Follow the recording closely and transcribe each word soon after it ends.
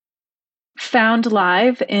Found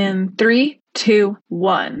Live in 3, 2,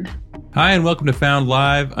 1. Hi, and welcome to Found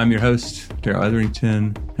Live. I'm your host, Daryl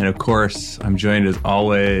Etherington. And of course, I'm joined as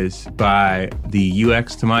always by the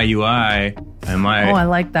UX to my UI and my I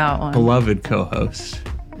like that one. Beloved co-host.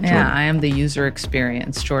 Yeah, Jordan. I am the user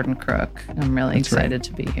experience, Jordan Crook. I'm really excited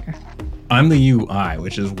to be here. I'm the UI,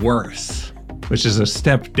 which is worse, which is a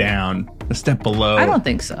step down, a step below. I don't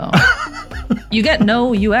think so. You get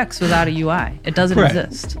no UX without a UI. It doesn't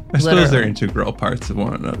exist. I suppose they're integral parts of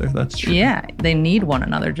one another. That's true. Yeah, they need one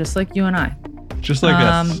another, just like you and I. Just like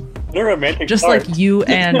us. They're romantic just parts. like you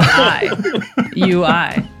and I.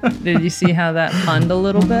 UI. Did you see how that punned a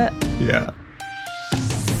little bit? Yeah.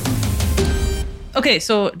 Okay,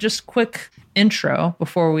 so just quick intro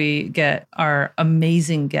before we get our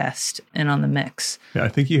amazing guest in on the mix. Yeah, I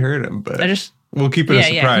think you heard him, but we'll keep it a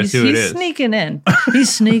surprise he's, who it he's is. Sneaking in.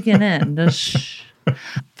 He's sneaking in.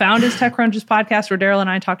 Found is TechCrunch's podcast where Daryl and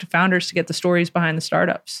I talk to founders to get the stories behind the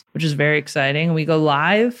startups, which is very exciting. We go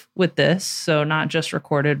live with this, so not just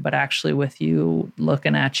recorded, but actually with you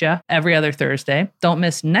looking at you every other Thursday. Don't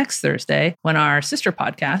miss next Thursday when our sister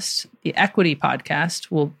podcast, the Equity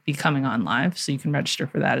Podcast, will be coming on live, so you can register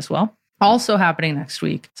for that as well. Also happening next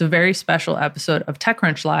week, it's a very special episode of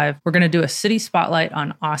TechCrunch Live. We're going to do a city spotlight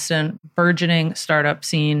on Austin, burgeoning startup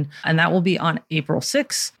scene, and that will be on April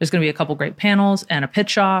 6th. There's going to be a couple great panels and a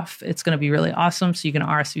pitch off. It's going to be really awesome, so you can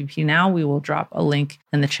RSVP now. We will drop a link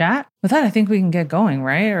in the chat. With that, I think we can get going,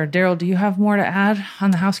 right? Or Daryl, do you have more to add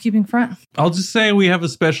on the housekeeping front? I'll just say we have a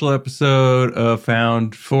special episode of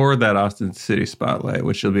Found for that Austin City Spotlight,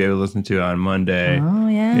 which you'll be able to listen to on Monday. Oh,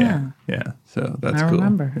 yeah. Yeah. So that's cool. I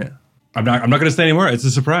remember. Yeah. I'm not going to say anymore. It's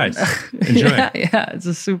a surprise. Enjoy. Yeah, it's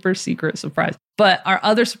a super secret surprise. But our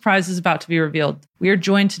other surprise is about to be revealed. We are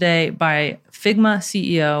joined today by Figma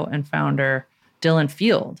CEO and founder Dylan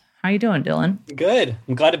Field. How you doing, Dylan? Good.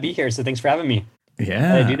 I'm glad to be here. So thanks for having me.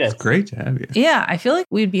 Yeah, it's great to have you. Yeah, I feel like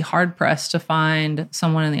we'd be hard pressed to find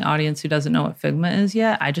someone in the audience who doesn't know what Figma is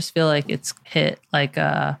yet. I just feel like it's hit like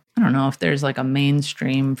I don't know if there's like a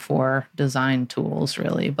mainstream for design tools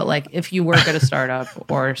really, but like if you work at a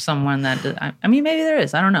startup or someone that, I mean, maybe there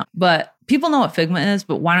is, I don't know. But people know what Figma is,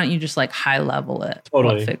 but why don't you just like high level it?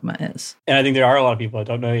 Totally. What Figma is? And I think there are a lot of people that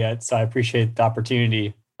don't know yet. So I appreciate the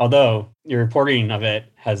opportunity. Although your reporting of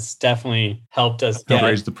it has definitely helped us get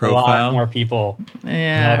raise the a profile. lot more people.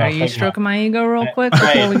 Yeah, are you stroking my ego real quick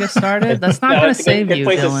before we get started? That's not going to save good you,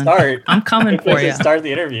 place Dylan. To start. I'm coming good for place you. To start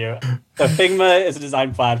the interview. So Figma is a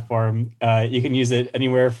design platform. You can use it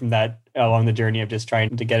anywhere from that along the journey of just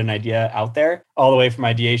trying to get an idea out there, all the way from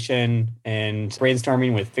ideation and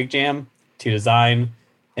brainstorming with FigJam to design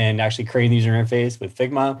and actually creating the user interface with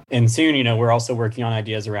Figma. And soon, we're also working on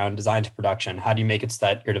ideas around design to production. How do you make it so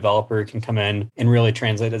that your developer can come in and really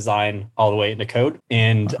translate design all the way into code?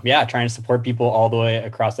 And trying to support people all the way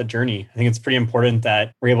across that journey. I think it's pretty important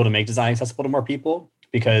that we're able to make design accessible to more people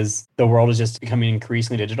because the world is just becoming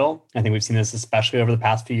increasingly digital. I think we've seen this especially over the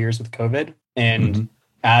past few years with COVID. And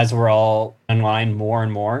as we're all online more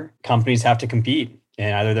and more, companies have to compete.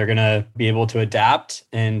 And either they're going to be able to adapt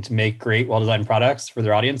and make great, well-designed products for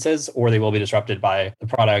their audiences, or they will be disrupted by the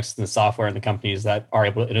products and the software and the companies that are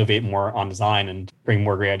able to innovate more on design and bring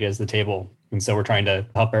more great ideas to the table. And so we're trying to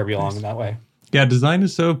help everybody along in that way. Yeah, design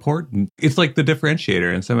is so important. It's like the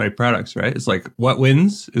differentiator in so many products, right? It's like what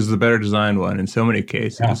wins is the better designed one in so many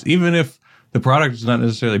cases, even if the product is not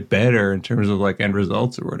necessarily better in terms of like end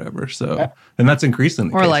results or whatever. So, and that's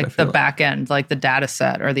increasingly or case, like the back end, like the data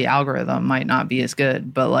set or the algorithm might not be as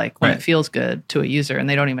good, but like when it feels good to a user and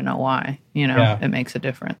they don't even know why, it makes a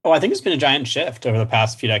difference. Oh, I think it's been a giant shift over the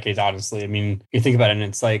past few decades, honestly. I mean, you think about it and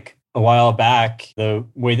it's like a while back, the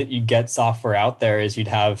way that you get software out there is you'd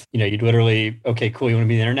have, you'd literally, okay, cool, you want to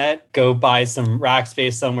be the internet? Go buy some rack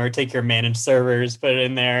space somewhere, take your managed servers, put it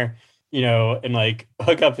in there, and like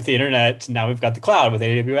hook up with the internet. Now we've got the cloud with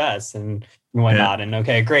AWS and whatnot. And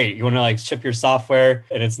okay, great. You want to like ship your software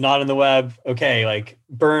and it's not in the web. Okay, like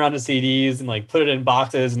burn onto CDs and like put it in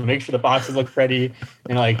boxes and make sure the boxes look pretty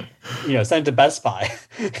and like, send it to Best Buy.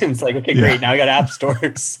 And it's like, okay, great. Now we got app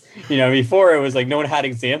stores. Before it was like no one had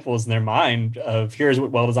examples in their mind of here's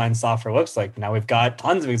what well-designed software looks like. Now we've got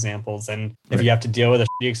tons of examples. And if you have to deal with a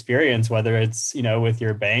shitty experience, whether it's, with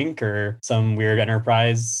your bank or some weird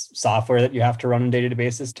enterprise software that you have to run on a day-to-day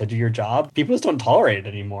basis to do your job, people just don't tolerate it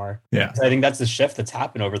anymore. Yeah. So I think that's the shift that's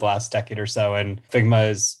happened over the last decade or so. And Figma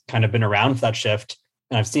has kind of been around for that shift.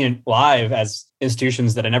 And I've seen it live as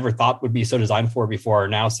institutions that I never thought would be so designed for before are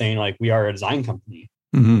now saying like, we are a design company.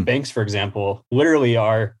 Banks, for example, literally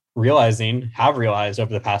have realized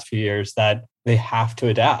over the past few years that they have to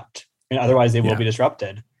adapt and otherwise they will be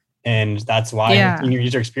disrupted. And that's why I've seen your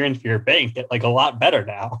user experience for your bank get like a lot better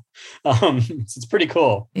now. So it's pretty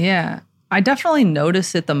cool. Yeah. I definitely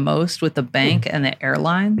notice it the most with the bank and the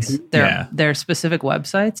airlines, their specific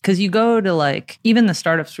websites. Because you go to like, even the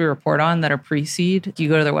startups we report on that are pre-seed, you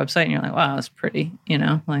go to their website and you're like, wow, that's pretty,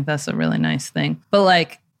 like that's a really nice thing. But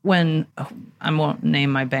like when, I won't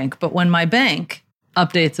name my bank, but when my bank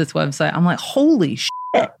updates its website, I'm like, holy shit.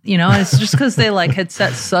 It's just because they like had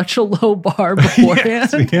set such a low bar beforehand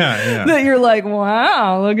that you're like,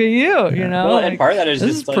 wow, look at you, Well, and part of that is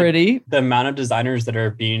just like pretty. The amount of designers that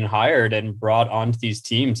are being hired and brought onto these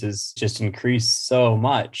teams has just increased so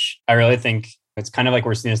much. I really think it's kind of like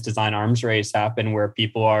we're seeing this design arms race happen where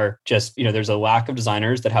people are just, there's a lack of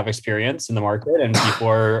designers that have experience in the market and people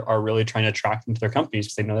are really trying to attract them to their companies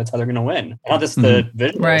because they know that's how they're going to win. Not just the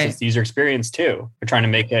visuals, it's the user experience too. They're trying to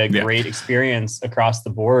make a great experience across the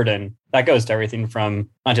board. And that goes to everything from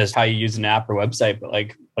not just how you use an app or website, but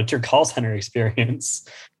like what's your call center experience?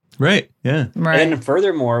 Right. Yeah. Right. And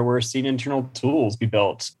furthermore, we're seeing internal tools be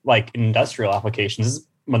built like industrial applications. This is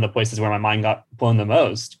one of the places where my mind got blown the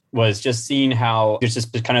most was just seeing how there's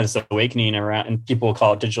just kind of this awakening around, and people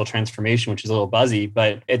call it digital transformation, which is a little buzzy,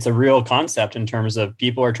 but it's a real concept in terms of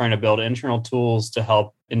people are trying to build internal tools to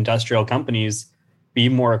help industrial companies be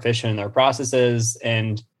more efficient in their processes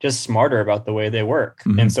and just smarter about the way they work.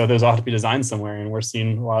 Mm-hmm. And so those ought to be designed somewhere. And we're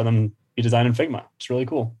seeing a lot of them be designed in Figma. It's really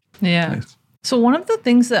cool. Yeah. Nice. So one of the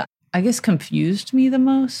things that I guess confused me the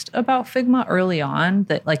most about Figma early on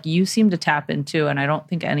that like you seem to tap into, and I don't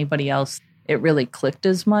think anybody else, it really clicked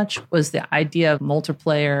as much, was the idea of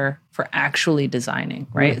multiplayer for actually designing,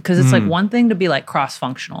 right? Because it's like one thing to be like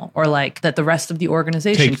cross-functional or like that the rest of the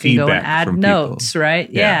organization can go and add notes, right?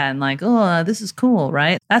 Yeah. And like, oh, this is cool,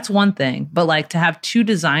 right? That's one thing. But like to have two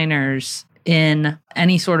designers in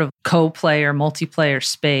any sort of co-player, multiplayer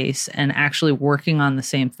space and actually working on the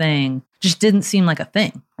same thing just didn't seem like a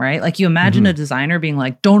thing, right? Like you imagine a designer being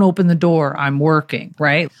like, don't open the door, I'm working,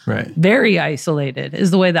 right? Right. Very isolated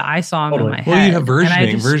is the way that I saw him in my head. Well, you have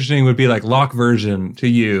versioning. Versioning would be like lock version to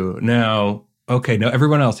you. Now, okay, no,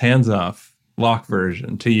 everyone else hands off. Lock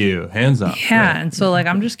version to you, hands off. Yeah, right. And so like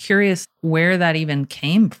I'm just curious where that even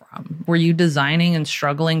came from. Were you designing and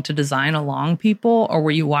struggling to design along people, or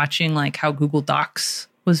were you watching like how Google Docs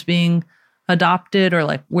was being adopted, or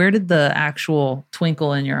like where did the actual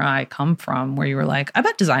twinkle in your eye come from where you were like, I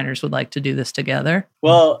bet designers would like to do this together?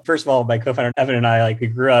 Well, first of all, my co-founder Evan and I, like we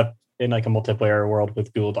grew up in like a multiplayer world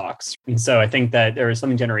with Google Docs. And so I think that there was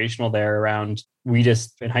something generational there around, we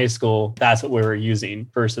just in high school, that's what we were using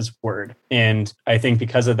versus Word. And I think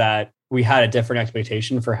because of that, we had a different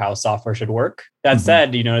expectation for how software should work. That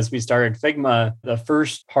said, as we started Figma, the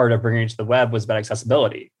first part of bringing it to the web was about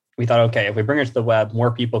accessibility. We thought, okay, if we bring it to the web,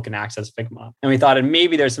 more people can access Figma. And we thought, and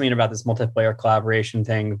maybe there's something about this multiplayer collaboration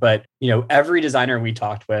thing, but every designer we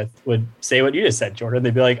talked with would say what you just said, Jordan.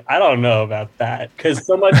 They'd be like, I don't know about that. Because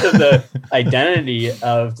so much of the identity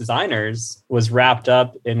of designers was wrapped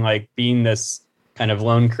up in like being this kind of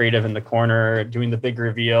lone creative in the corner, doing the big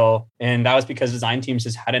reveal. And that was because design teams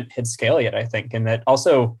just hadn't hit scale yet, I think. And that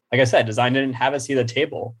also, like I said, design didn't have a seat at the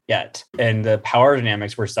table yet. And the power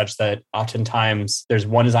dynamics were such that oftentimes there's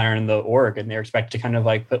one designer in the org and they're expected to kind of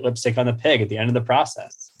like put lipstick on the pig at the end of the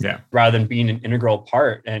process. Yeah. Rather than being an integral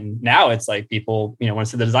part. And now it's like people, want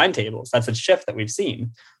to see the design tables. That's a shift that we've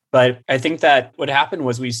seen. But I think that what happened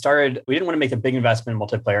was we didn't want to make a big investment in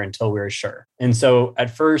multiplayer until we were sure. And so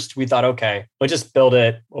at first we thought, okay, we'll just build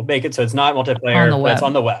it. We'll make it so it's not multiplayer, but it's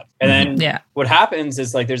on the web. And then what happens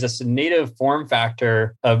is like there's this native form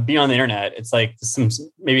factor of being on the internet. It's like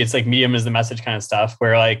maybe it's like Medium is the message kind of stuff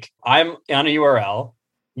where like I'm on a URL,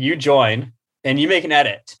 you join and you make an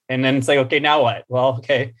edit. And then it's like, okay, now what? Well,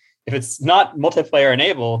 okay, if it's not multiplayer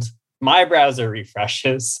enabled, my browser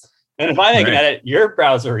refreshes. And if I make an edit, your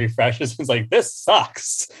browser refreshes. It's like, this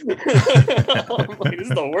sucks. Like, this is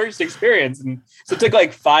the worst experience. And so it took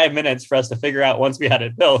like 5 minutes for us to figure out once we had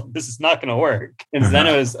it built, this is not going to work. And then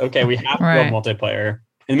it was, okay, we have to build multiplayer.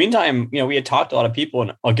 In the meantime, we had talked to a lot of people,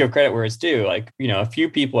 and I'll give credit where it's due. Like, a few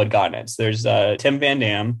people had gotten it. So there's Tim Van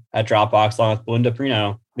Dam at Dropbox along with Belinda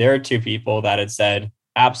Prino. There are two people that had said,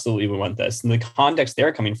 absolutely, we want this. And the context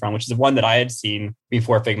they're coming from, which is one that I had seen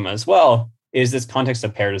before Figma as well, is this context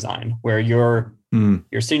of pair design where you're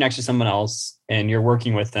sitting next to someone else and you're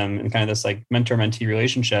working with them in kind of this like mentor-mentee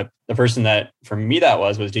relationship. The person that for me that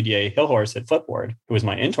was Didier Hilhorst at Flipboard, who was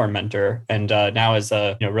my intern mentor and now is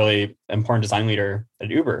a really important design leader at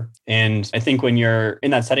Uber. And I think when you're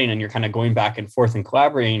in that setting and you're kind of going back and forth and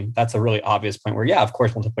collaborating, that's a really obvious point where, yeah, of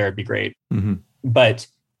course, multiplayer would be great. But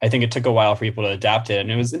I think it took a while for people to adapt it.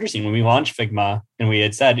 And it was interesting when we launched Figma and we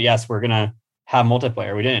had said, yes, we're going to have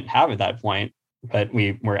multiplayer. We didn't have it at that point, but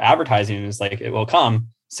we were advertising and it's like, it will come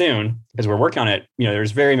soon because we're working on it.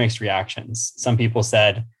 There's very mixed reactions. Some people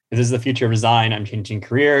said, this is the future of design. I'm changing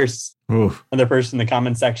careers. Oof. Another person in the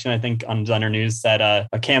comments section, I think on Designer News, said a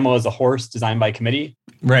camel is a horse designed by committee.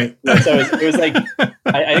 Right. So it was like,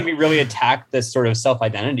 I think we really attacked this sort of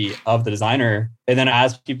self-identity of the designer. And then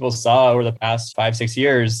as people saw over the past 5-6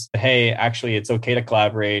 years, hey, actually, it's okay to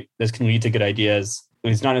collaborate. This can lead to good ideas.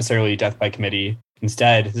 It's not necessarily death by committee.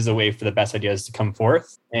 Instead, this is a way for the best ideas to come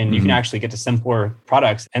forth. And you can actually get to simpler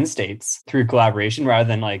products and states through collaboration rather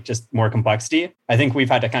than like just more complexity. I think we've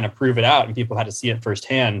had to kind of prove it out and people had to see it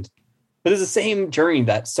firsthand. But it's the same journey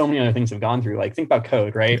that so many other things have gone through. Like think about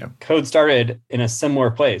code, right? Yeah. Code started in a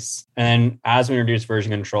similar place. And as we introduced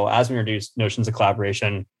version control, as we introduced notions of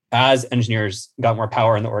collaboration, as engineers got more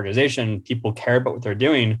power in the organization, people cared about what they're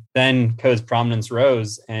doing, then code's prominence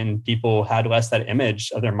rose and people had less that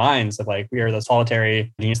image of their minds of like, we are the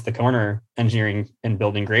solitary genius at the corner, engineering and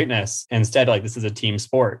building greatness. Instead, like this is a team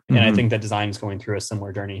sport. And I think that design is going through a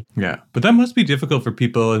similar journey. Yeah. But that must be difficult for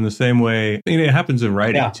people in the same way. It happens in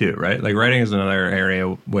writing too, right? Like writing is another area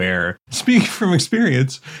where, speaking from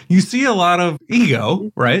experience, you see a lot of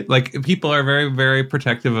ego, right? Like people are very, very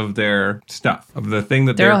protective of their stuff, of the thing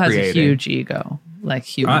that they're creating. Has a huge ego, like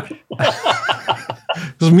huge.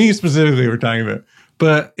 This is me specifically we're talking about.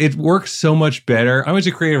 But it works so much better. I went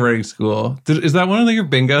to creative writing school. Is that one of your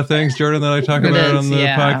bingo things, Jordan, that I talk about on the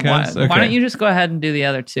podcast? Why don't you just go ahead and do the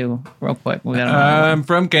other two real quick? I'm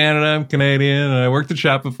from Canada. I'm Canadian. And I worked at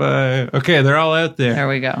Shopify. Okay, they're all out there. There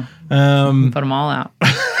we go. Put them all out.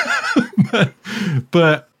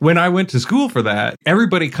 But when I went to school for that,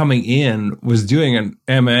 everybody coming in was doing an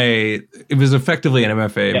MA. It was effectively an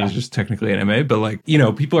MFA. It was just technically an MA. But like,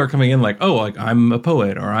 people are coming in like, oh, like I'm a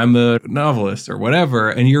poet or I'm a novelist or whatever.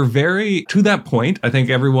 And you're very, to that point, I think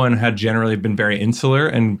everyone had generally been very insular.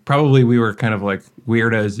 And probably we were kind of like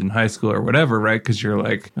weirdos in high school or whatever, right? Because you're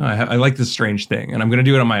like, oh, I like this strange thing and I'm going to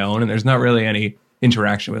do it on my own. And there's not really any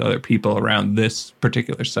interaction with other people around this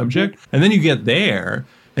particular subject. And then you get there.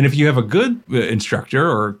 And if you have a good instructor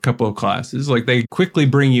or a couple of classes, like they quickly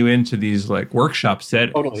bring you into these like workshop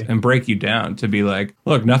settings and break you down to be like,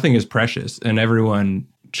 look, nothing is precious and everyone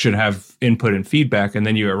should have input and feedback. And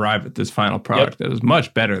then you arrive at this final product that is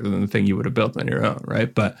much better than the thing you would have built on your own,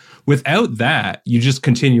 right? But without that, you just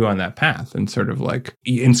continue on that path and sort of like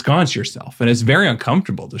ensconce yourself. And it's very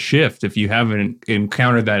uncomfortable to shift if you haven't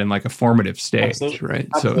encountered that in like a formative stage, right?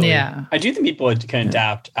 Absolutely. So yeah, I do think people can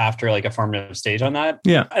adapt after like a formative stage on that.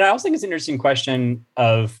 Yeah. And I also think it's an interesting question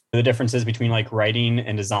of the differences between like writing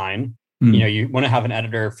and design. You want to have an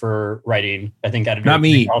editor for writing. I think editors not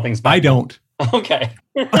me. All things I don't. Okay.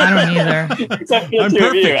 I don't either. Except for the two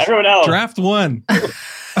of you. Everyone else. Draft one.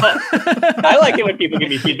 I like it when people give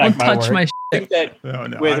me feedback. Don't touch my I think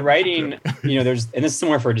that with writing, there's, and this is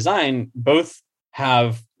similar for design, both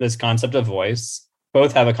have this concept of voice,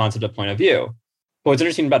 both have a concept of point of view. But what's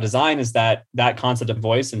interesting about design is that concept of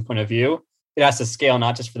voice and point of view, it has to scale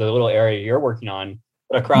not just for the little area you're working on,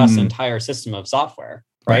 but across the entire system of software,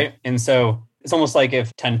 right? And so it's almost like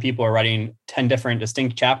if 10 people are writing 10 different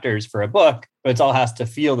distinct chapters for a book, but it all has to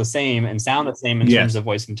feel the same and sound the same in terms of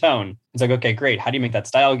voice and tone. It's like, okay, great. How do you make that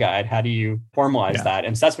style guide? How do you formalize that?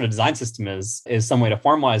 And so that's what a design system is some way to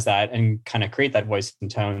formalize that and kind of create that voice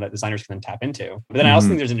and tone that designers can then tap into. But then I also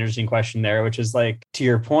think there's an interesting question there, which is like, to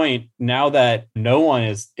your point, now that no one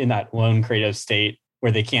is in that lone creative state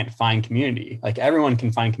where they can't find community, like everyone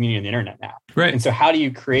can find community on the internet now. Right. And so how do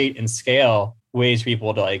you create and scale ways for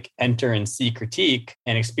people to like enter and see critique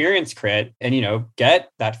and experience crit and, get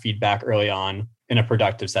that feedback early on in a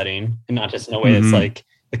productive setting and not just in a way that's like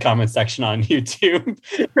the comment section on YouTube,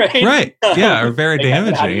 right? Right. Yeah. Or very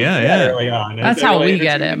damaging. Yeah. Early on. That's how we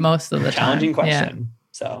get it most of the time. Challenging question.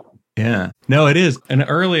 So. Yeah. No, it is. And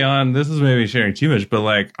early on, this is maybe sharing too much, but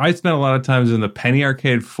like I spent a lot of times in the Penny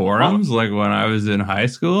Arcade forums, like when I was in high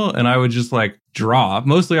school, and I would just like draw.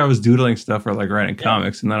 Mostly I was doodling stuff or like writing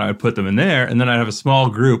comics, and then I would put them in there. And then I'd have a small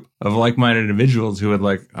group of like-minded individuals who would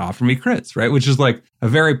like offer me crits, right? Which is like a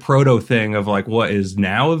very proto thing of like what is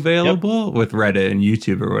now available with Reddit and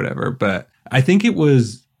YouTube or whatever. But I think it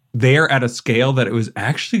was there at a scale that it was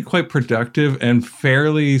actually quite productive and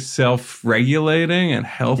fairly self-regulating and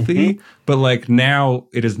healthy. But like now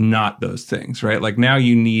it is not those things, right? Like now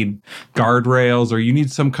you need guardrails or you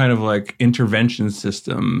need some kind of like intervention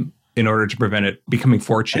system in order to prevent it becoming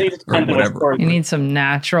 4chan or whatever. You need some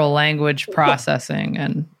natural language processing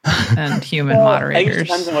and human moderators. I think it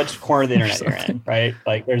depends on which corner of the internet you're in, right?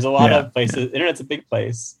 Like there's a lot of places. The internet's a big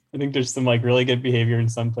place. I think there's some like really good behavior in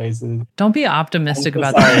some places. Don't be optimistic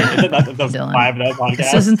about sorry. that. Is it not the Dylan. vibe of that podcast?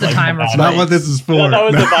 This isn't the time or It's not what this is for. That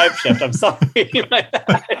was the vibe shift. I'm sorry. My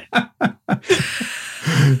bad.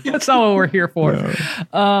 That's not what we're here for.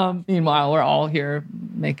 No. Meanwhile, we're all here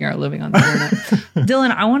making our living on the internet.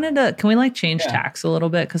 Dylan, I wanted to, can we like change tacks a little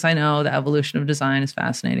bit? Because I know the evolution of design is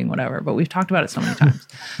fascinating, whatever, but we've talked about it so many times.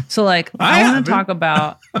 So like, I want to talk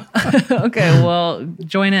about, okay, well,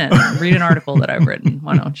 join in, read an article that I've written.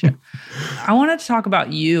 Why don't you? I wanted to talk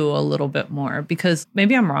about you a little bit more because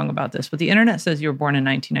maybe I'm wrong about this, but the internet says you were born in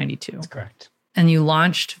 1992. That's correct. And you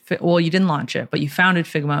launched, well, you didn't launch it, but you founded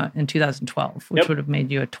Figma in 2012, which would have made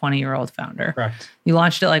you a 20-year-old founder. Correct. You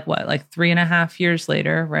launched it like what, like 3.5 years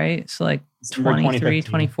later, right? So like 23,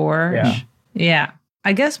 24. Yeah.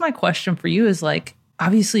 I guess my question for you is like,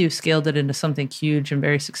 obviously you've scaled it into something huge and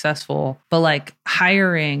very successful, but like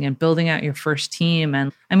hiring and building out your first team.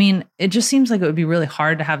 And I mean, it just seems like it would be really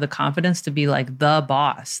hard to have the confidence to be like the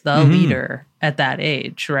boss, the leader at that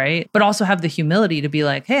age, right? But also have the humility to be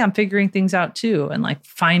like, hey, I'm figuring things out too. And like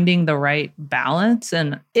finding the right balance.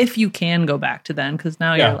 And if you can go back to then, because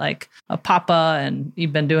now you're like a papa and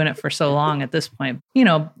you've been doing it for so long at this point, you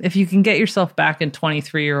know, if you can get yourself back in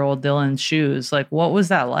 23-year-old Dylan's shoes, like what was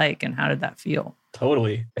that like and how did that feel?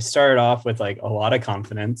 Totally. I started off with like a lot of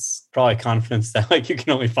confidence, probably confidence that like you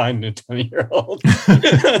can only find in a 20-year-old,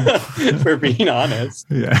 for being honest.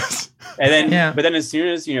 Yes. And then, but then as soon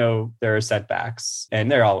as, you know, there are setbacks,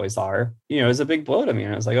 and there always are, you know, it was a big blow to me.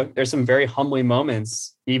 And I was like, oh, there's some very humbling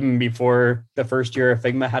moments even before the first year of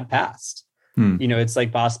Figma had passed. You know, it's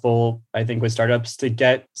like possible, I think, with startups to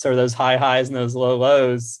get sort of those high highs and those low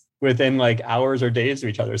lows within like hours or days of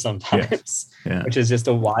each other sometimes, which is just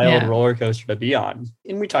a wild roller coaster to be on.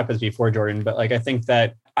 And we talked about this before, Jordan, but like, I think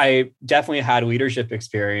that I definitely had leadership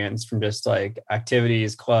experience from just like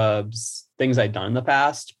activities, clubs, things I'd done in the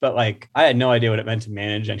past, but like, I had no idea what it meant to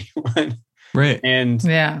manage anyone. Right. And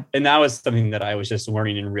that was something that I was just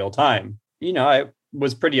learning in real time. You know, I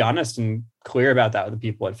was pretty honest and clear about that with the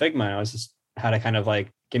people at Figma. I was just had to kind of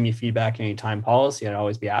like give me feedback any time policy. I'd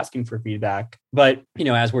always be asking for feedback. But, you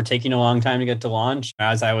know, as we're taking a long time to get to launch,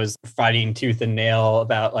 as I was fighting tooth and nail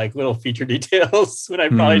about like little feature details when I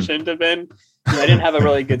probably shouldn't have been, I didn't have a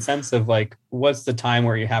really good sense of like, what's the time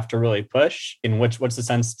where you have to really push and what's the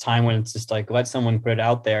sense of time when it's just like, let someone put it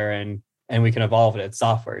out there and we can evolve it. It's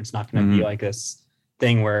software. It's not going to be like this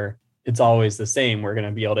thing where it's always the same. We're going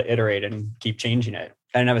to be able to iterate and keep changing it.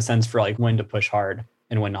 I didn't have a sense for like when to push hard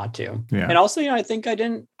and when not to. And also, you know, I think I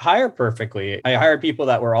didn't hire perfectly. I hired people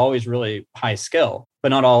that were always really high skill, but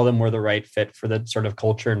not all of them were the right fit for the sort of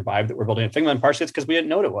culture and vibe that we're building at Figma. And partially it's because we didn't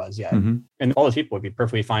know what it was yet. And all those people would be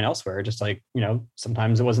perfectly fine elsewhere. Just like, you know,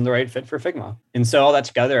 sometimes it wasn't the right fit for Figma. And so all that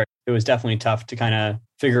together, it was definitely tough to kind of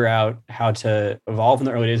figure out how to evolve in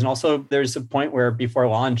the early days. And also there's a point where before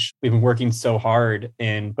launch, we've been working so hard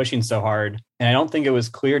and pushing so hard. And I don't think it was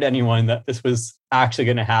clear to anyone that this was actually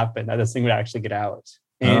going to happen, that this thing would actually get out.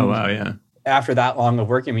 And after that long of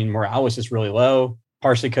working, I mean, morale was just really low,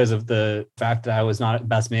 partially because of the fact that I was not the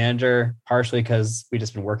best manager, partially because we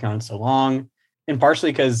just been working on it so long, and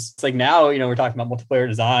partially because it's like now, you know, we're talking about multiplayer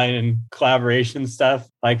design and collaboration stuff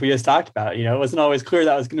like we just talked about. You know, it wasn't always clear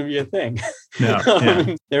that was going to be a thing.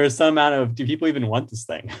 There was some amount of, do people even want this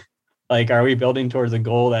thing? Like, are we building towards a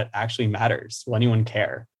goal that actually matters? Will anyone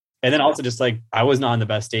care? And then also just like, I was not in the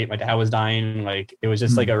best state. My dad was dying. Like, it was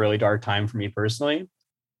just like a really dark time for me personally.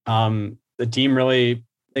 The team really,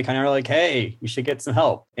 they kind of were like, hey, you should get some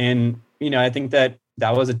help. And, you know, I think that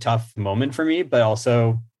was a tough moment for me, but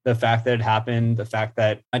also the fact that it happened, the fact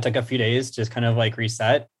that I took a few days to just kind of like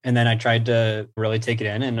reset. And then I tried to really take it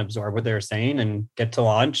in and absorb what they were saying and get to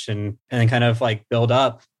launch and then kind of like build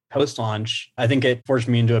up post launch. I think it forced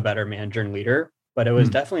me into a better manager and leader, but it was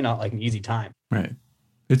definitely not like an easy time. Right.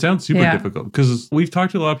 It sounds super difficult because we've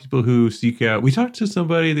talked to a lot of people who seek out. We talked to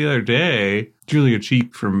somebody the other day, Julia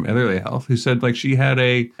Cheek from Etherly Health, who said like she had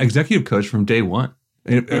a executive coach from day one,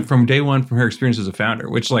 from her experience as a founder,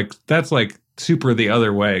 which like that's like super the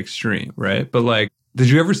other way extreme, right? But like, did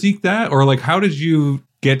you ever seek that, or like how did you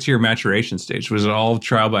get to your maturation stage? Was it all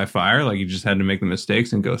trial by fire? Like you just had to make the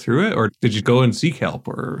mistakes and go through it? Or did you go and seek help?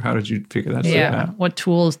 Or how did you figure that stuff out? What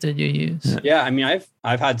tools did you use? Yeah, I mean,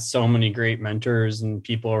 I've had so many great mentors and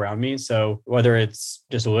people around me. So whether it's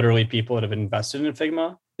just literally people that have invested in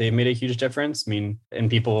Figma, they made a huge difference. I mean, and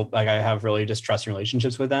people like I have really just trusting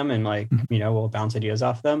relationships with them and like, you know, we'll bounce ideas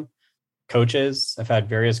off them. Coaches, I've had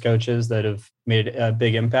various coaches that have made a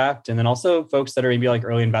big impact. And then also folks that are maybe like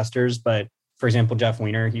early investors, but for example, Jeff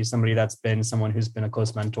Weiner, he's somebody that's been someone who's been a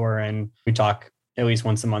close mentor and we talk at least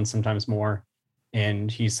once a month, sometimes more.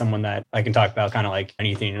 And he's someone that I can talk about kind of like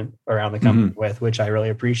anything around the company with, which I really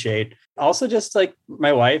appreciate. Also, just like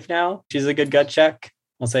my wife now, she's a good gut check.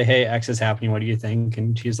 I'll say, hey, X is happening. What do you think?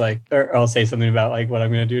 And she's like, or I'll say something about like what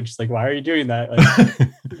I'm going to do. She's like, why are you doing that?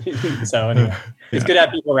 Like, so anyway, it's good to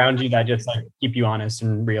have people around you that just like keep you honest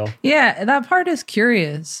and real. Yeah, that part is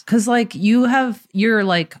curious because like you have your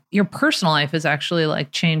personal life has actually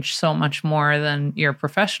like changed so much more than your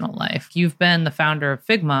professional life. You've been the founder of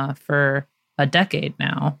Figma for a decade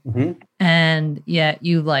now. And yet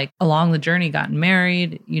you like along the journey gotten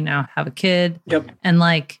married, you now have a kid. Yep. And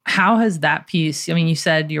like, how has that piece, I mean, you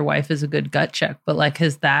said your wife is a good gut check, but like,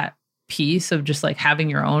 has that piece of just like having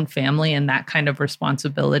your own family and that kind of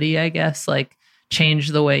responsibility, I guess, like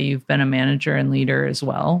changed the way you've been a manager and leader as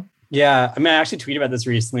well? Yeah. I mean, I actually tweeted about this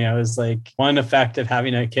recently. I was like, one effect of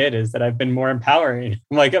having a kid is that I've been more empowering.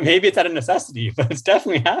 I'm like, maybe it's out of necessity, but it's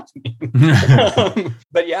definitely happening.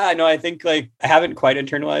 But yeah, no, I think like I haven't quite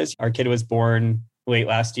internalized. Our kid was born late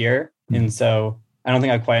last year. And so I don't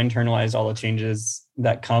think I've quite internalized all the changes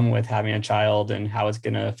that come with having a child and how it's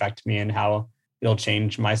going to affect me and how it'll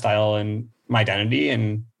change my style and my identity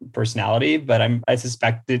and personality. But I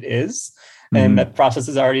suspect it is. And that process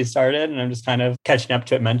has already started and I'm just kind of catching up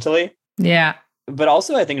to it mentally. Yeah. But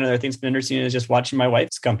also I think another thing's been interesting is just watching my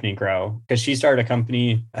wife's company grow because she started a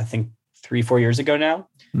company, I think 3-4 years ago now.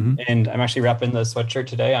 And I'm actually repping the sweatshirt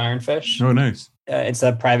today, Ironfish. Oh, nice. It's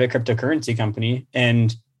a private cryptocurrency company.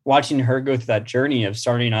 And watching her go through that journey of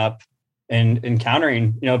starting up and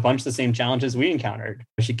encountering, a bunch of the same challenges we encountered.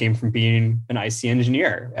 She came from being an IC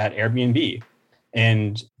engineer at Airbnb.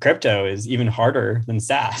 And crypto is even harder than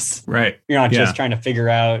SaaS. Right. You're not just trying to figure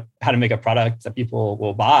out how to make a product that people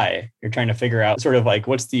will buy. You're trying to figure out sort of like,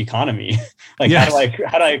 what's the economy? Like, how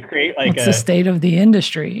do I create like what's the state of the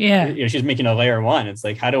industry? Yeah. She's making a layer one. It's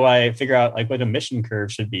like, how do I figure out like what a mission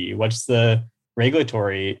curve should be? What's the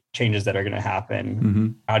regulatory changes that are going to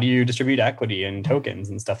happen? How do you distribute equity and tokens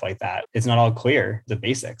and stuff like that? It's not all clear, the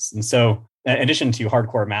basics. And so in addition to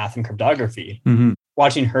hardcore math and cryptography,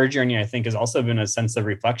 watching her journey, I think, has also been a sense of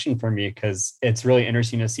reflection for me because it's really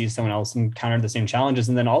interesting to see someone else encounter the same challenges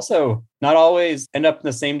and then also not always end up in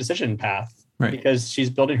the same decision path because she's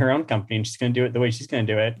building her own company and she's going to do it the way she's going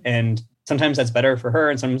to do it. And sometimes that's better for her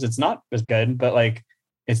and sometimes it's not as good, but like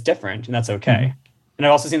it's different and that's okay. And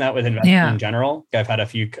I've also seen that with investing in general. I've had a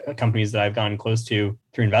few companies that I've gone close to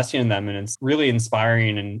through investing in them. And it's really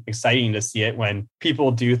inspiring and exciting to see it when people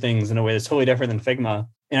do things in a way that's totally different than Figma.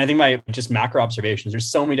 And I think my just macro observations, there's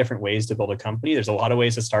so many different ways to build a company. There's a lot of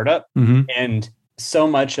ways to start up. And so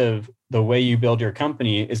much of the way you build your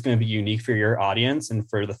company is going to be unique for your audience and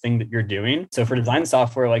for the thing that you're doing. So for design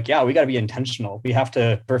software, like, we got to be intentional. We have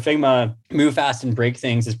to, for Figma, move fast and break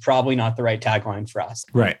things is probably not the right tagline for us.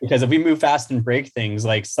 Right. Because if we move fast and break things,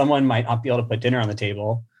 like someone might not be able to put dinner on the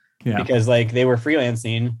table because like they were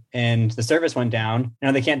freelancing and the service went down.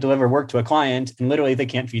 Now they can't deliver work to a client and literally they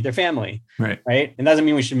can't feed their family. Right. And that doesn't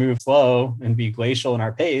mean we should move slow and be glacial in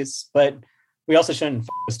our pace, but we also shouldn't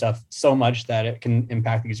with stuff so much that it can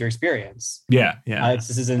impact the user experience.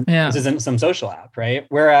 This isn't some social app, right?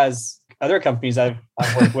 Whereas other companies I've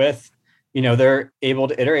worked with, they're able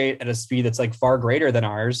to iterate at a speed that's like far greater than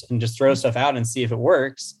ours and just throw stuff out and see if it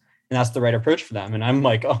works. And that's the right approach for them. And I'm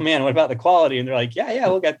like, oh man, what about the quality? And they're like, yeah,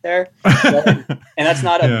 we'll get there. And that's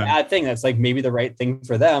not a bad thing. That's like maybe the right thing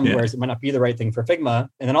for them, whereas it might not be the right thing for Figma.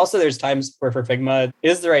 And then also there's times where for Figma it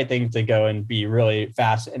is the right thing to go and be really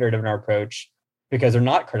fast and iterative in our approach because they're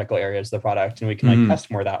not critical areas of the product and we can like test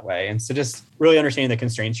more that way. And so just really understanding the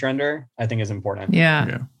constraints you're under, I think is important.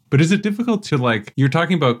 Yeah. But is it difficult to like, you're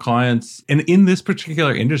talking about clients and in this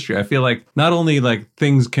particular industry, I feel like not only like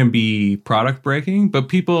things can be product breaking, but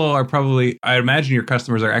people are probably, I imagine your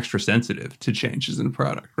customers are extra sensitive to changes in the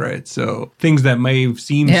product, right? So things that may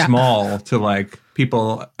seem small to like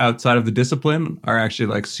people outside of the discipline are actually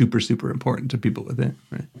like super, super important to people within,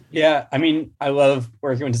 right? Yeah. I mean, I love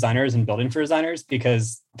working with designers and building for designers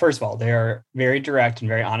because first of all, they are very direct and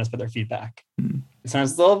very honest with their feedback. It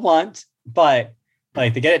sounds a little blunt, but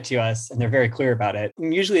like they get it to us and they're very clear about it.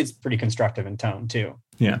 And usually it's pretty constructive in tone too.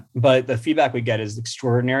 Yeah. But the feedback we get is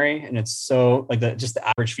extraordinary. And it's so like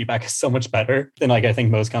the average feedback is so much better than like I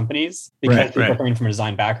think most companies because people are coming from a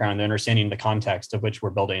design background, they're understanding the context of which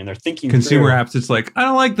we're building and they're thinking consumer apps. It's like, I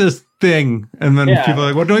don't like this thing. And then people are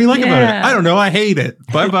like, what don't you like about it? I don't know. I hate it.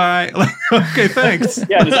 Bye-bye. Like, okay, thanks.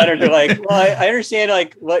 Designers are like, well, I understand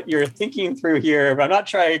like what you're thinking through here, but I'm not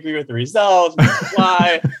trying to agree with the results.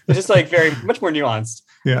 Why? It's just like very much more nuanced.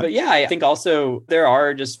 But I think also there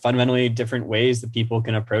are just fundamentally different ways that people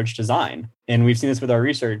can approach design. And we've seen this with our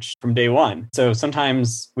research from day one. So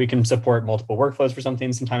sometimes we can support multiple workflows for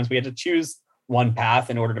something. Sometimes we had to choose one path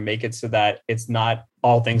in order to make it so that it's not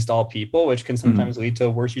all things to all people, which can sometimes lead to a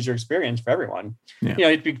worse user experience for everyone. Yeah. You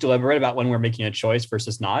have to be deliberate about when we're making a choice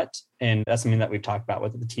versus not. And that's something that we've talked about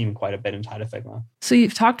with the team quite a bit inside of Figma. So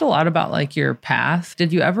you've talked a lot about like your path.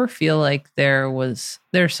 Did you ever feel like there's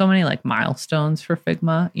so many like milestones for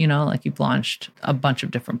Figma? Like you've launched a bunch of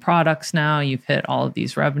different products now. You've hit all of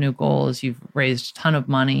these revenue goals. You've raised a ton of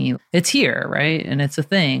money. It's here, right? And it's a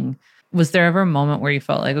thing. Was there ever a moment where you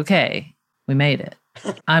felt like, okay, we made it.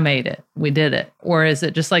 I made it. We did it. Or is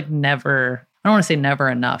it just like never, I don't want to say never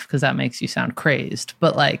enough because that makes you sound crazed,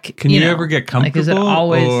 but like, can you ever get comfortable? Like, is it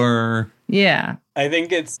always, or? Yeah. I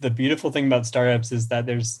think it's the beautiful thing about startups is that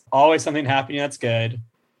there's always something happening that's good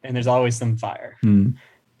and there's always some fire.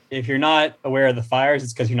 If you're not aware of the fires,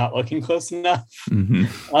 it's because you're not looking close enough.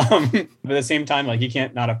 But at the same time, like you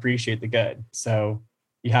can't not appreciate the good. So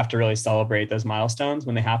you have to really celebrate those milestones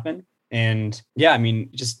when they happen. And yeah, I mean,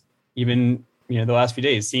 just even, the last few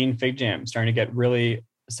days, seeing FigJam starting to get really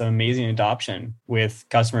some amazing adoption with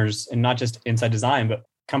customers and not just inside design, but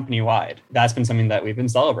company wide. That's been something that we've been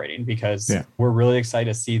celebrating because we're really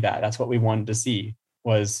excited to see that. That's what we wanted to see,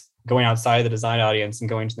 was going outside the design audience and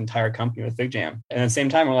going to the entire company with FigJam. And at the same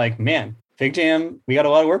time, we're like, man, FigJam, we got a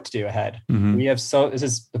lot of work to do ahead. We have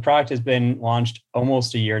the product has been launched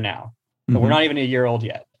almost a year now, but we're not even a year old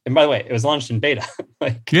yet. And by the way, it was launched in beta.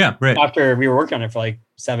 After we were working on it for like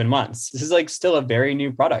 7 months. This is like still a very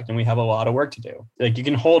new product and we have a lot of work to do. Like you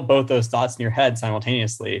can hold both those thoughts in your head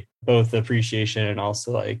simultaneously, both the appreciation and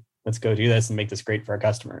also like, let's go do this and make this great for our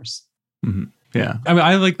customers. Yeah. I mean,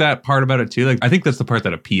 I like that part about it too. Like, I think that's the part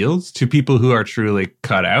that appeals to people who are truly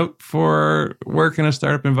cut out for work in a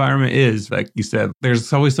startup environment is, like you said,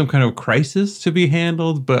 there's always some kind of crisis to be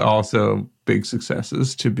handled, but also big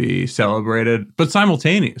successes to be celebrated, but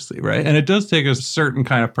simultaneously, right? And it does take a certain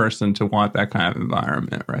kind of person to want that kind of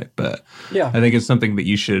environment, right? But I think it's something that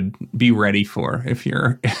you should be ready for if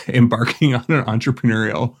you're embarking on an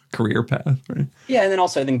entrepreneurial career path, right? Yeah, and then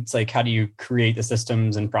also I think it's like, how do you create the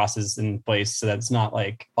systems and processes in place so that it's not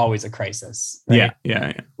like always a crisis, right?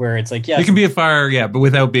 Yeah. Where it's like, it can be a fire, but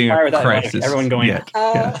without being a crisis. Like everyone going,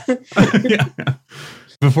 yeah.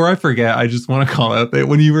 Before I forget, I just want to call out that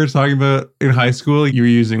when you were talking about in high school, you were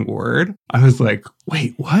using Word. I was like,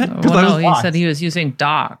 wait, what? He said he was using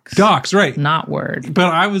Docs. Docs, right. Not Word.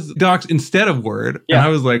 But I was Docs instead of Word. Yeah. And I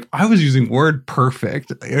was like, I was using Word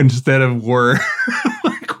Perfect instead of Word.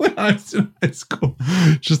 Like when I was in high school.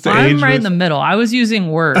 I'm right in the middle. I was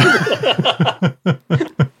using Word.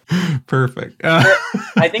 Perfect.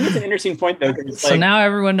 I think it's an interesting point though. So now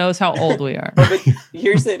everyone knows how old we are. But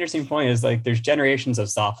here's the interesting point is like there's generations of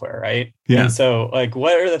software, right? Yeah. And so like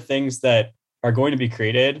what are the things that are going to be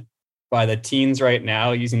created by the teens right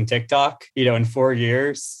now using TikTok, in 4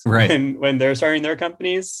 years, right? When they're starting their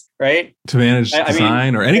companies, right? To manage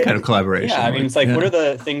design or any kind of collaboration. Yeah, I mean, it's like, what are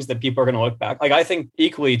the things that people are going to look back? Like I think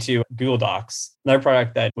equally to Google Docs, another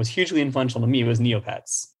product that was hugely influential to me was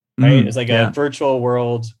Neopets, right? It's like a virtual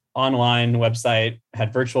world online website,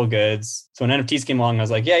 had virtual goods. So when NFTs came along, I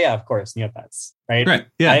was like, yeah, of course, Neopets, right? Right.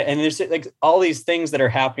 Yeah. And there's like all these things that are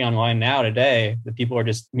happening online now today that people are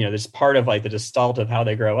just, there's part of like the gestalt of how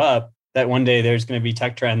they grow up, that one day there's going to be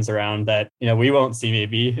tech trends around that, we won't see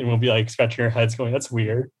maybe, and we'll be like scratching our heads going, that's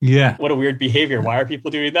weird. Yeah. What a weird behavior. Why are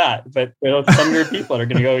people doing that? But some weird people that are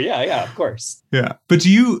going to go, yeah, of course. Yeah. But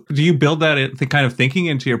do you build that kind of thinking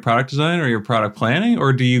into your product design or your product planning?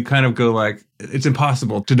 Or do you kind of go like, it's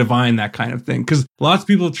impossible to divine that kind of thing? Because lots of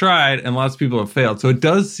people have tried and lots of people have failed. So it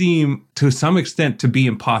does seem to some extent to be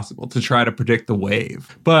impossible to try to predict the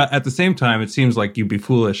wave. But at the same time, it seems like you'd be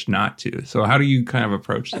foolish not to. So how do you kind of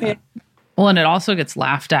approach that? Well, and it also gets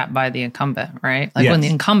laughed at by the incumbent, right? Like when the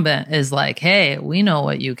incumbent is like, hey, we know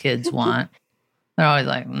what you kids want. They're always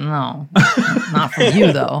like, no, not from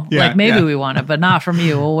you though. Maybe we want it, but not from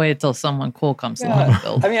you. We'll wait till someone cool comes along and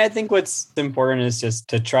builds. I mean, I think what's important is just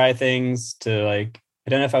to try things, to like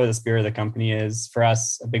identify what the spirit of the company is. For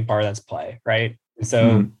us, a big part of that's play, right? And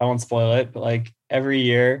so I won't spoil it, but like every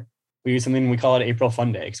year we use something, we call it April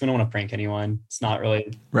Fun Day because we don't want to prank anyone. It's not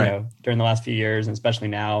really, during the last few years, and especially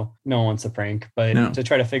now, no one wants to prank, but to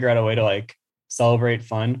try to figure out a way to like celebrate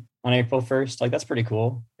fun on April 1st, like that's pretty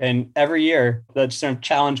cool. And every year, the sort of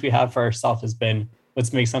challenge we have for ourselves has been,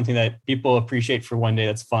 let's make something that people appreciate for one day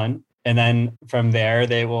that's fun. And then from there,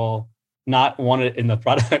 they will not want it in the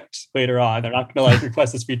product later on. They're not going to like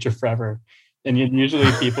request this feature forever. And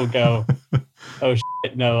usually people go, oh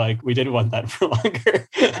shit, no, like we did want that for longer.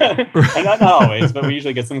 And not always, but we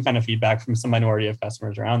usually get some kind of feedback from some minority of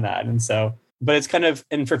customers around that. And so, but it's kind of,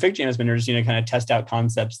 and for FigJam, it's been interesting to kind of test out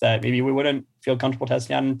concepts that maybe we wouldn't feel comfortable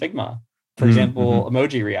testing out in Figma. For example,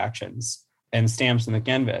 emoji reactions. and stamps in the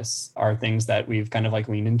canvas are things that we've kind of like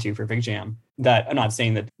leaned into for FigJam. That I'm not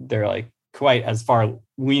saying that they're like quite as far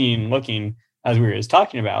leaning looking as we were just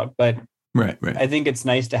talking about, but right. I think it's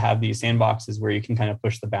nice to have these sandboxes where you can kind of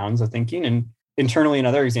push the bounds of thinking. And internally,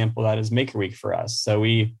 another example of that is Maker Week for us. So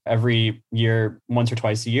we, every year, once or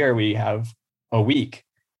twice a year, we have a week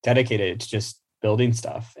dedicated to just building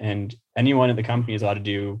stuff. And anyone at the company is allowed to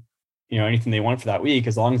do, anything they want for that week,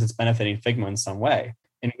 as long as it's benefiting Figma in some way.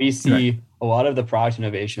 And we see a lot of the product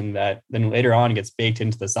innovation that then later on gets baked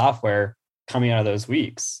into the software coming out of those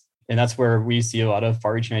weeks. And that's where we see a lot of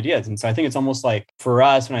far-reaching ideas. And so I think it's almost like for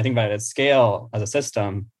us, when I think about it at scale as a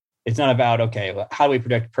system, it's not about, okay, how do we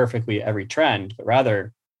predict perfectly every trend, but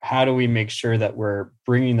rather, how do we make sure that we're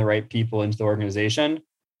bringing the right people into the organization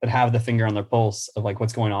that have the finger on their pulse of like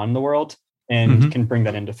what's going on in the world and can bring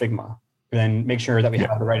that into Figma. And then make sure that we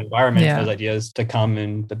have the right environment for those ideas to come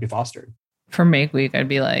and to be fostered. For Make Week, I'd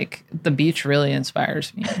be like, the beach really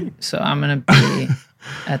inspires me. So I'm going to be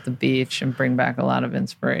at the beach and bring back a lot of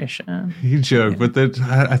inspiration. You joke, but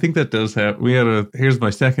I think that does have, here's my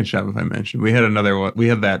second shop, if I mentioned. We had another one. We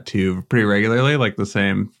had that too pretty regularly, like the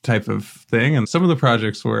same type of thing. And some of the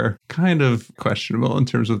projects were kind of questionable in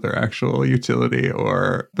terms of their actual utility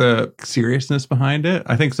or the seriousness behind it.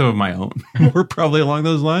 I think some of my own were probably along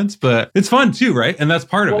those lines, but it's fun too, right? And that's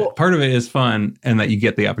part of it. Part of it is fun and that you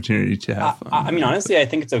get the opportunity to have fun. I mean, honestly, I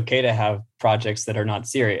think it's okay to have projects that are not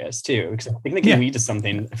serious too, because I think they can lead to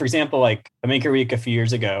something. For example, like a Maker Week a few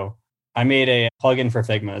years ago, I made a plugin for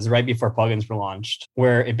Figma. It was right before plugins were launched,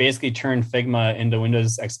 where it basically turned Figma into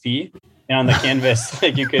Windows XP. And on the canvas,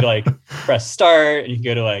 like you could like press start, and you could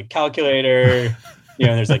go to like calculator.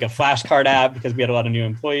 There's like a flashcard app because we had a lot of new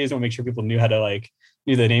employees. We'll make sure people knew how to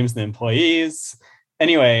knew the names of the employees.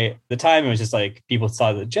 Anyway, the time it was just like people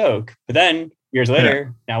saw the joke, but then years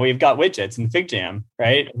later, now we've got widgets in FigJam,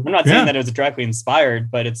 right? I'm not saying that it was directly inspired,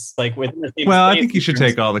 but it's like within the same I think you should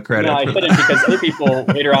take all the credit. No, I shouldn't, because other people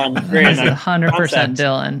later on. That's 100%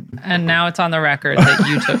 Dylan. And now it's on the record that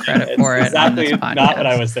you took credit for it. Exactly not what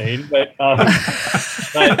I was saying, but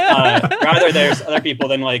rather there's other people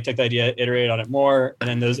then took the idea, iterated on it more, and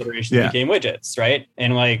then those iterations became widgets, right?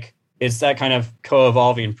 And it's that kind of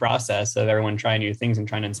co-evolving process of everyone trying new things and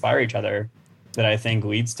trying to inspire each other that I think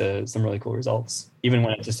leads to some really cool results, even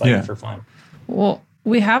when it's just for fun. Well,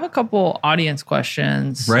 we have a couple audience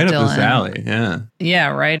questions. Right Dylan. up this alley, yeah. Yeah,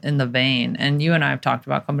 right in the vein. And you and I have talked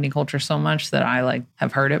about company culture so much that I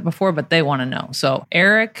have heard it before, but they want to know. So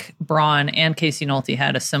Eric Braun and Casey Nolte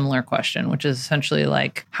had a similar question, which is essentially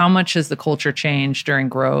how much has the culture changed during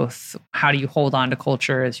growth? How do you hold on to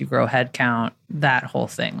culture as you grow headcount? That whole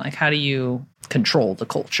thing. How do you control the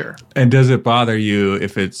culture? And does it bother you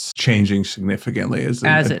if it's changing significantly as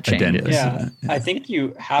it changes? Yeah. I think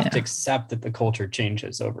you have to accept that the culture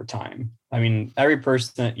changes over time. I mean, every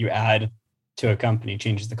person that you add to a company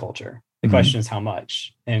changes the culture. The question is how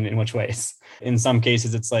much and in which ways. In some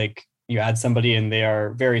cases, it's you add somebody and they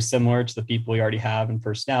are very similar to the people you already have in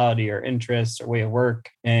personality or interests or way of work.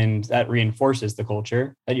 And that reinforces the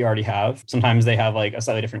culture that you already have. Sometimes they have a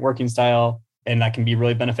slightly different working style. And that can be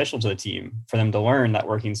really beneficial to the team for them to learn that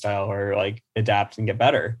working style or adapt and get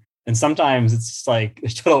better. And sometimes it's just a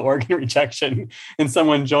total organ rejection and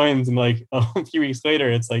someone joins and a few weeks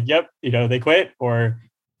later, it's yep, they quit or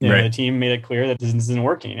the team made it clear that this isn't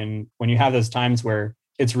working. And when you have those times where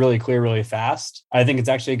it's really clear really fast, I think it's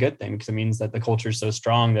actually a good thing because it means that the culture is so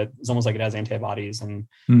strong that it's almost like it has antibodies and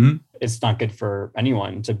it's not good for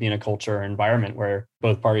anyone to be in a culture or environment where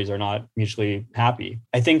both parties are not mutually happy.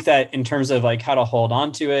 I think that in terms of how to hold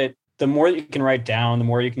on to it, the more that you can write down, the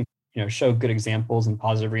more you can show good examples and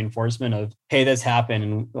positive reinforcement of, hey, this happened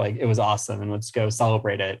and it was awesome and let's go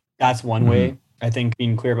celebrate it. That's one way. I think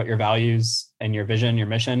being clear about your values and your vision, your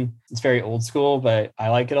mission, it's very old school, but I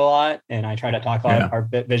like it a lot. And I try to talk about our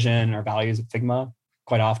vision, our values at Figma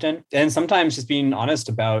quite often. And sometimes just being honest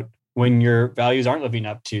about when your values aren't living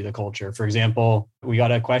up to the culture. For example, we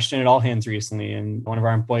got a question at All Hands recently, and one of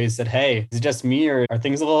our employees said, hey, is it just me or are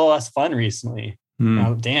things a little less fun recently?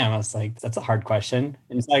 Damn, I was that's a hard question.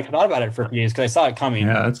 And so I thought about it for a few days because I saw it coming.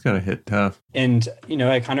 Yeah, that's got to hit tough. And,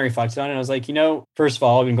 I kind of reflected on it. And I was first of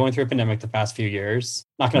all, we've been going through a pandemic the past few years.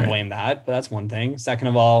 Not going to blame that, but that's one thing. Second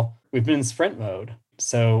of all, we've been in sprint mode.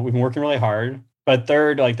 So we've been working really hard. But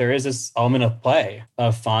third, there is this element of play,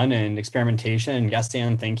 of fun and experimentation and guessing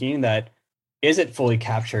and thinking that isn't fully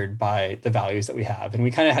captured by the values that we have. And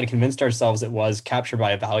we kind of had convinced ourselves it was captured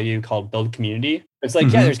by a value called build community. It's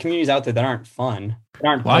there's communities out there that aren't fun, that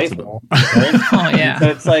aren't playful. Right? Oh, yeah.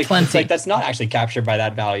 So it's that's not actually captured by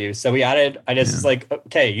that value. So we added,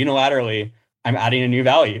 okay, unilaterally, I'm adding a new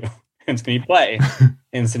value. and it's going to be play.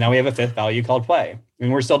 And so now we have a fifth value called play. I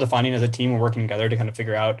mean, we're still defining as a team, we're working together to kind of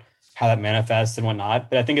figure out how that manifests and whatnot.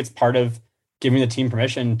 But I think it's part of giving the team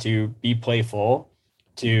permission to be playful,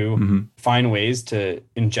 to find ways to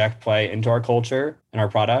inject play into our culture and our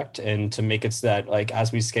product, and to make it so that, like,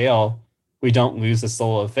 as we scale, we don't lose the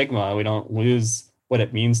soul of Figma. We don't lose what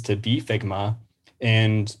it means to be Figma.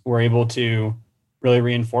 And we're able to really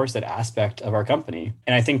reinforce that aspect of our company.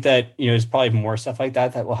 And I think that, there's probably more stuff like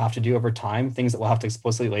that we'll have to do over time, things that we'll have to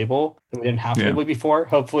explicitly label that we didn't have to label before.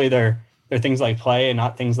 Hopefully they're things like play and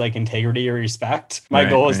not things like integrity or respect. My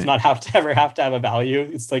goal is to not have to have a value.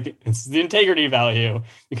 It's the integrity value,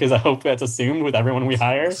 because I hope that's assumed with everyone we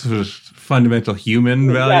hire. Sort of fundamental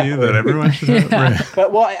human value that everyone should have. Right.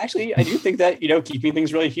 But I do think that, keeping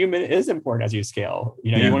things really human is important as you scale.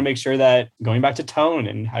 You want to make sure that, going back to tone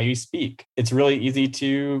and how you speak, it's really easy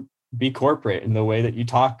to be corporate in the way that you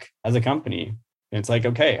talk as a company. And it's like,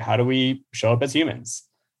 okay, how do we show up as humans?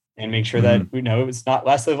 And make sure that it's not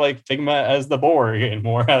less of like Figma as the Borg and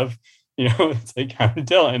more of, it's like, I'm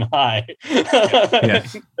Dylan, hi.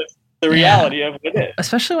 The reality of what it is.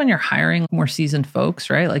 Especially when you're hiring more seasoned folks,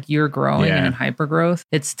 right? Like, you're growing and in hyper growth.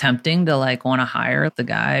 It's tempting to like want to hire the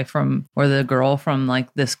guy from, or the girl from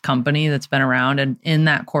like this company that's been around and in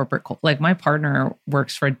that corporate, like my partner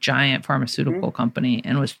works for a giant pharmaceutical company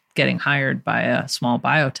and was getting hired by a small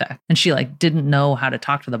biotech. And she like didn't know how to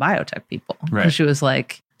talk to the biotech people. Right. She was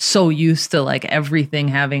like, so used to like everything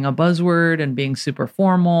having a buzzword and being super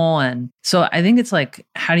formal. And so I think it's like,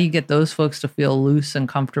 how do you get those folks to feel loose and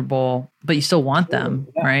comfortable, but you still want them,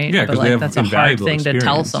 right? Yeah, but like that's a hard thing to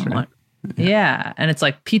tell someone. Right? Yeah. And it's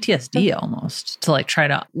like PTSD almost, to like try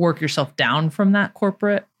to work yourself down from that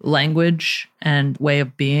corporate language and way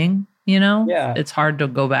of being. It's hard to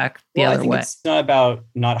go back the other way. It's not about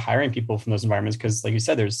not hiring people from those environments, because like you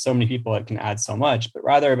said, there's so many people that can add so much, but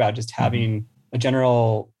rather about just having a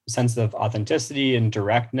general sense of authenticity and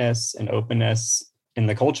directness and openness in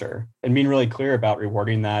the culture, and being really clear about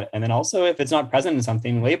rewarding that. And then also, if it's not present in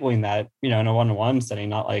something, labeling that, in a one-on-one setting,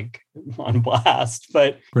 not like on blast,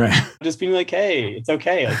 but just being like, hey, it's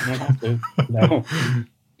okay. Like, you don't have to,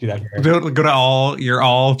 do that here. Don't go to your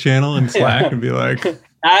all channel in Slack and be like,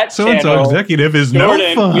 that so-and-so executive is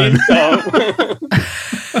Jordan, no fun.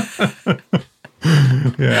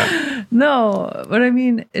 Yeah. No, but I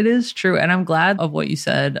mean, it is true. And I'm glad of what you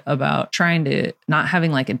said about trying to not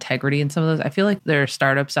having like integrity in some of those. I feel like there are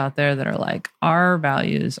startups out there that are like, our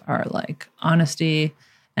values are like honesty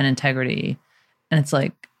and integrity. And it's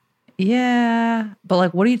like, yeah, but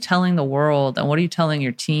like, what are you telling the world, and what are you telling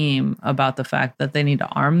your team about the fact that they need to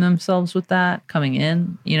arm themselves with that coming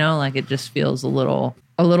in? Like, it just feels a little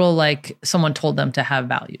like someone told them to have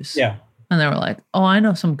values. Yeah. And they were like, oh, I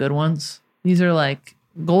know some good ones. These are like,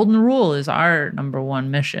 golden rule is our number one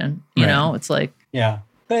mission. You know, it's like. Yeah.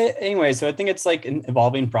 But anyway, so I think it's like an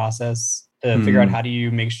evolving process to figure out how do you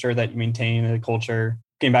make sure that you maintain the culture.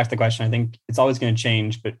 Getting back to the question, I think it's always going to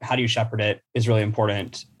change, but how do you shepherd it is really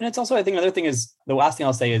important. And it's also, I think another thing is, the last thing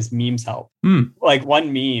I'll say is memes help. Like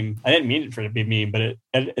one meme, I didn't mean it for it to be a meme, but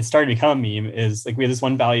it started to become a meme, is like, we have this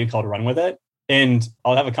one value called run with it. And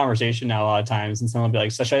I'll have a conversation now a lot of times, and someone will be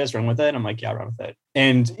like, so should I just run with it? And I'm like, yeah, run with it.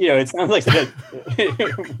 And, it sounds like a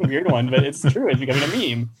weird one, but it's true. It's becoming a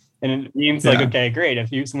meme. And it means like, okay, great.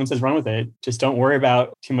 If someone says run with it, just don't worry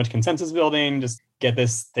about too much consensus building. Just get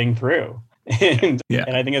this thing through. And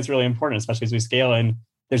I think it's really important, especially as we scale, and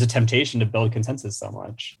there's a temptation to build consensus so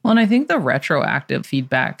much. Well, and I think the retroactive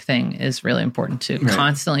feedback thing is really important too. Right.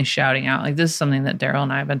 Constantly shouting out, like, this is something that Daryl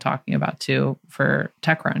and I have been talking about too for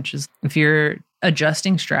TechCrunch, is if you're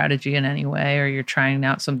adjusting strategy in any way, or you're trying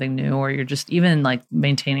out something new, or you're just even like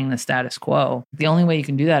maintaining the status quo, the only way you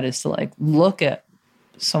can do that is to like look at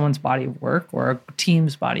someone's body of work or a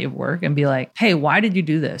team's body of work and be like, hey, why did you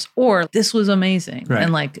do this? Or this was amazing. Right.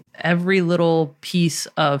 And like every little piece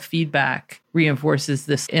of feedback reinforces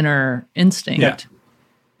this inner instinct. Yeah.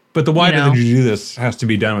 But the why did you do this has to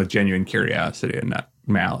be done with genuine curiosity and not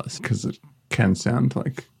malice, because it can sound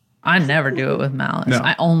like... I never do it with malice. No.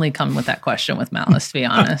 I only come with that question with malice, to be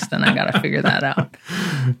honest, and I got to figure that out.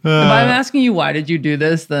 If I'm asking you, why did you do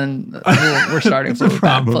this, then we're starting from a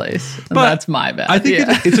bad place. And that's my bad. I think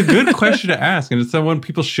it's a good question to ask, and it's someone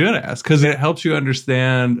people should ask, because it helps you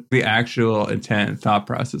understand the actual intent and thought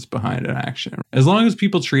process behind an action. As long as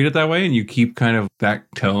people treat it that way, and you keep kind of that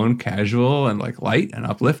tone casual and like light and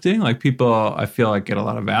uplifting, like people, I feel like, get a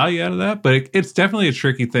lot of value out of that. But it's definitely a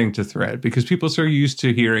tricky thing to thread, because people are so used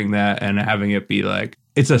to hearing that and having it be like,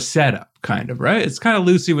 it's a setup kind of, right? It's kind of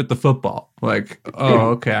Lucy with the football. Like, oh,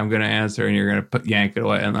 okay, I'm going to answer and you're going to yank it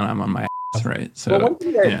away, and then I'm on my That's right. So, Well, one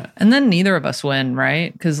thing that- yeah. And then neither of us win,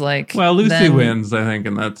 right? Because like, Well, Lucy then- wins, I think,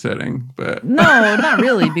 in that setting. But No, not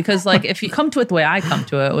really. Because like, if you come to it the way I come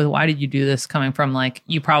to it, with why did you do this? Coming from like,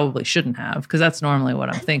 you probably shouldn't have, because that's normally what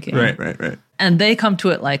I'm thinking. right. And they come to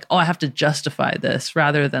it like, oh, I have to justify this,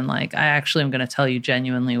 rather than like, I actually am going to tell you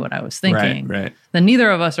genuinely what I was thinking. Right. Then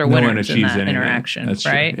neither of us are No one winners in achieves that anything. interaction, That's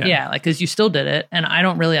true, right? yeah. Yeah, like, because you still did it, and I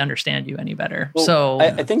don't really understand you any better. Well, So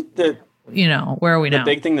I think that where are we the now?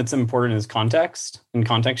 big thing that's important is context and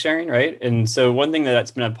context sharing, right? And so one thing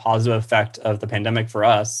that's been a positive effect of the pandemic for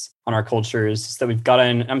us on our culture is just that we've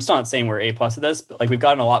gotten, I'm still not saying we're A+ at this, but like we've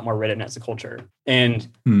gotten a lot more written as a culture. And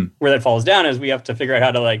where that falls down is we have to figure out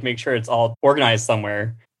how to like make sure it's all organized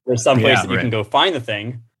somewhere. There's some place that you can go find the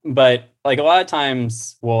thing. But like a lot of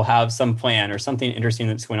times we'll have some plan or something interesting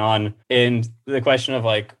that's going on. And the question of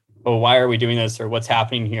like, oh, why are we doing this? Or what's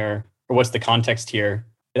happening here? Or what's the context here?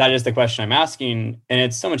 That is the question I'm asking. And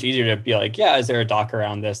it's so much easier to be like, yeah, is there a doc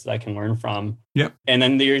around this that I can learn from? Yep. And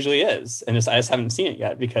then there usually is. And I just haven't seen it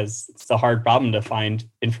yet because it's a hard problem to find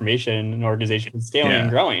information in an organization scaling and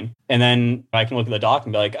growing. And then I can look at the doc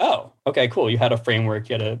and be like, oh, okay, cool. You had a framework,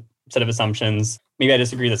 you had a set of assumptions. Maybe I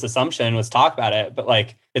disagree with this assumption. Let's talk about it. But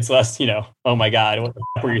like, it's less, oh my God, what the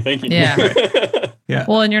f- were you thinking? Yeah. Yeah.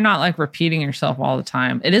 Well, and you're not like repeating yourself all the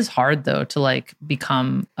time. It is hard though to like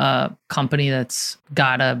become a company that's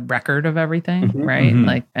got a record of everything, right?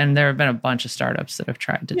 Like, and there have been a bunch of startups that have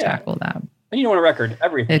tried to tackle that. And you don't want to record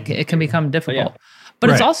everything. It can become difficult, but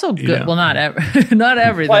Right. it's also good. Yeah. Well, not not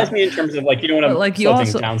everything. Well, I mean, in terms of like, you don't want to Like, you slow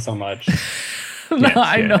also- things down so much. No, Yes,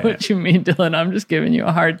 I yeah, know yeah. what you mean, Dylan. I'm just giving you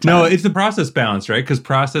a hard time. No, it's the process balance, right? Because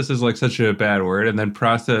process is like such a bad word, and then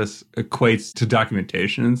process equates to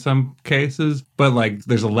documentation in some cases. But like,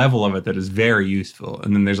 there's a level of it that is very useful,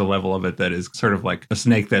 and then there's a level of it that is sort of like a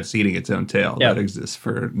snake that's eating its own tail that exists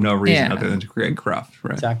for no reason Yeah. other than to create cruft,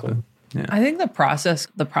 right? Exactly. I think the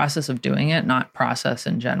process of doing it, not process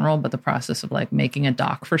in general, but the process of like making a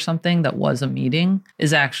doc for something that was a meeting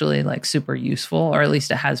is actually like super useful, or at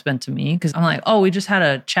least it has been to me. Cause I'm like, oh, we just had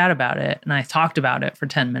a chat about it and I talked about it for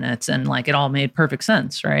 10 minutes and like it all made perfect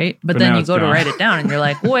sense. Right. But then now you it's go to gone. write it down and you're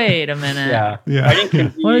like, wait a minute. Yeah. Writing can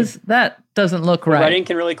be, What is that? Doesn't look right. writing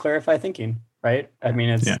can really clarify thinking, right? I mean,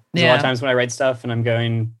 there's a lot of times when I write stuff and I'm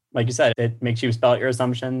going, like you said, it makes you spell out your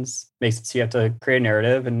assumptions, makes it so you have to create a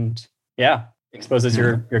narrative, and exposes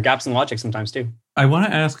your gaps in logic sometimes too. I want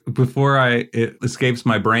to ask before it escapes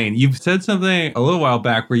my brain. You've said something a little while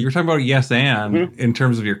back where you were talking about yes and in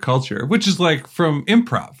terms of your culture, which is like from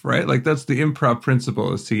improv, right? Like that's the improv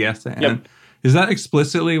principle is to yes and. Yep. Is that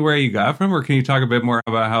explicitly where you got from, or can you talk a bit more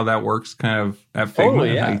about how that works kind of at Figma Totally,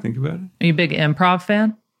 and yeah. how you think about it? Are you a big improv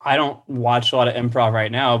fan? I don't watch a lot of improv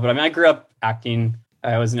right now, but I mean, I grew up acting.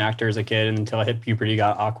 I was an actor as a kid, and until I hit puberty,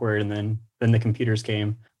 got awkward, and then the computers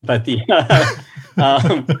came. But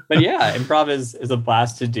but yeah, improv is a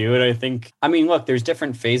blast to do. And I think, I mean, look, there's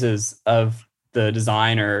different phases of the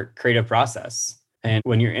design or creative process. And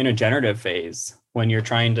when you're in a generative phase, when you're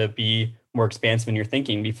trying to be more expansive in your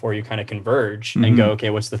thinking before you kind of converge and go, okay,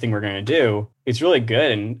 what's the thing we're going to do? It's really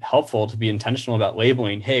good and helpful to be intentional about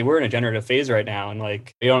labeling, hey, we're in a generative phase right now. And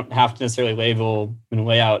like, you don't have to necessarily label and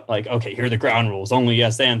lay out like, okay, here are the ground rules, only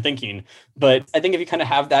yes and thinking. But I think if you kind of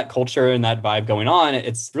have that culture and that vibe going on,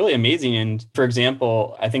 it's really amazing. And for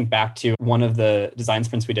example, I think back to one of the design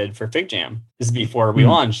sprints we did for FigJam. This is before we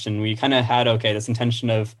launched, and we kind of had, this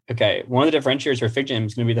intention of, one of the differentiators for FigJam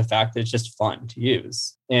is going to be the fact that it's just fun to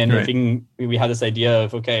use. And if we had this idea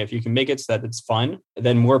of, if you can make it so that it's fun,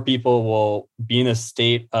 then more people will be in a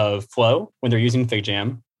state of flow when they're using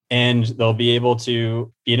FigJam, and they'll be able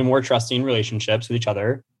to be in more trusting relationships with each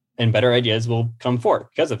other, and better ideas will come forth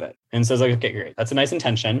because of it. And so it's like, okay, great. That's a nice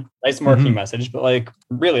intention, nice marketing message, but like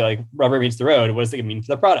really like rubber meets the road. What does it mean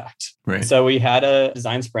for the product? Right. So we had a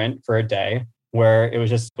design sprint for a day where it was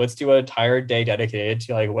just, let's do an entire day dedicated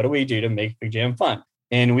to like, what do we do to make FigJam fun?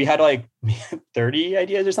 And we had like 30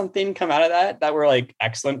 ideas or something come out of that were like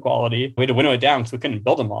excellent quality. We had to winnow it down because we couldn't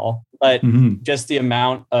build them all. But just the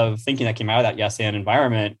amount of thinking that came out of that yes and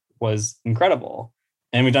environment was incredible.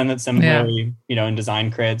 And we've done that similarly, in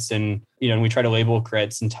design crits, and, and we try to label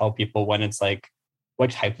crits and tell people when it's like,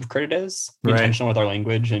 what type of crit it is, be intentional with our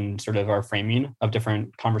language and sort of our framing of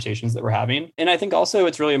different conversations that we're having. And I think also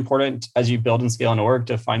it's really important as you build and scale an org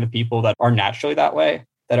to find the people that are naturally that way,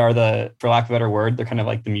 that are for lack of a better word, they're kind of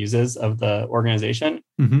like the muses of the organization.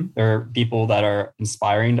 They're people that are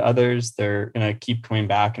inspiring to others. They're going to keep coming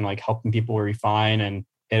back and like helping people refine and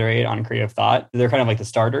iterate on creative thought. They're kind of like the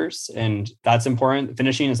starters, and that's important.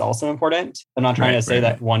 Finishing is also important. I'm not trying to say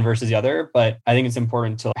that one versus the other, but I think it's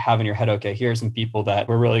important to have in your head, okay, here are some people that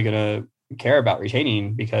we're really going to care about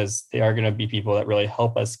retaining because they are going to be people that really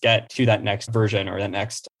help us get to that next version or that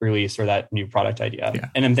next release or that new product idea. Yeah.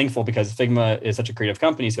 And I'm thankful because Figma is such a creative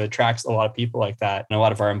company, so it attracts a lot of people like that. And a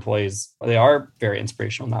lot of our employees, they are very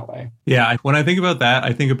inspirational in that way. Yeah. When I think about that,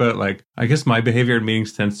 I think about like, I guess my behavior in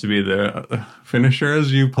meetings tends to be the finisher,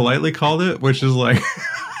 as you politely called it, which is like,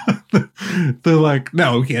 they're like,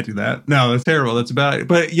 no, we can't do that. No, that's terrible. That's bad.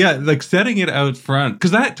 But yeah, like setting it out front,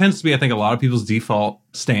 because that tends to be, I think, a lot of people's default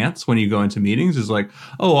stance when you go into meetings is like,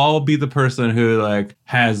 oh, I'll be the person who like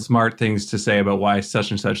has smart things to say about why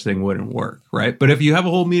such and such thing wouldn't work, right? But if you have a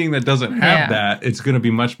whole meeting that doesn't have that, it's going to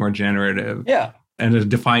be much more generative and a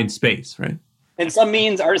defined space, right? And some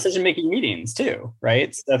meetings are decision-making meetings too,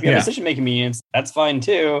 right? So if you have decision-making meetings, that's fine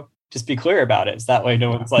too. Just be clear about it. So that way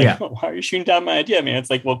no one's like, why are you shooting down my idea, man? It's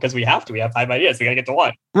like, well, because we have to. We have 5 ideas. We got to get to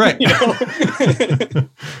one. Right. You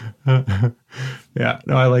know? Yeah,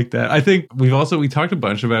 no, I like that. I think we talked a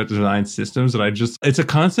bunch about design systems, and it's a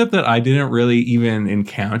concept that I didn't really even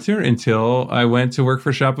encounter until I went to work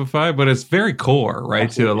for Shopify, but it's very core, right?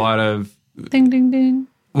 Absolutely. To a lot of... Ding, ding, ding.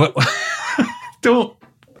 What? Don't...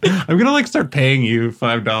 I'm going to like start paying you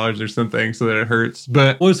 $5 or something so that it hurts.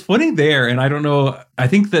 But what was funny there, and I don't know, I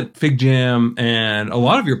think that FigJam and a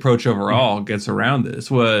lot of your approach overall gets around this,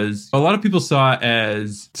 was a lot of people saw it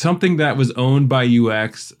as something that was owned by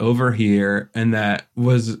UX over here and that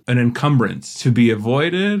was an encumbrance to be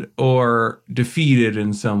avoided or defeated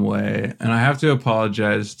in some way. And I have to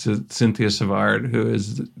apologize to Cynthia Savard, who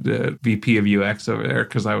is the VP of UX over there,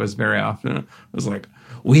 because I was very often, I was like,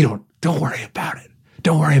 don't worry about it.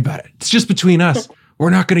 Don't worry about it. It's just between us. We're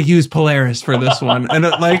not going to use Polaris for this one. And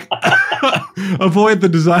avoid the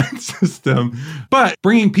design system. But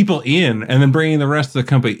bringing people in and then bringing the rest of the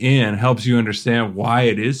company in helps you understand why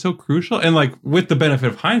it is so crucial. And like with the benefit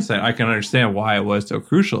of hindsight, I can understand why it was so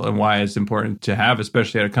crucial and why it's important to have,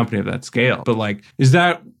 especially at a company of that scale. But like, is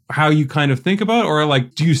that how you kind of think about it? Or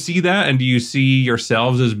like, do you see that? And do you see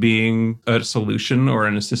yourselves as being a solution or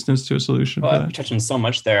an assistance to a solution? Well, I'm touching so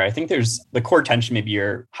much there. I think there's the core tension maybe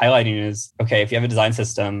you're highlighting is, okay, if you have a design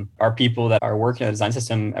system, are people that are working on a design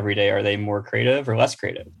system every day, are they more creative or less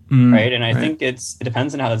creative? Right. And I think it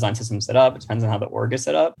depends on how the design system's set up. It depends on how the org is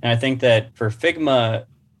set up. And I think that for Figma,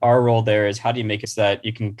 our role there is how do you make it so that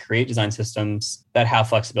you can create design systems that have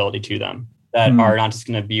flexibility to them? That are not just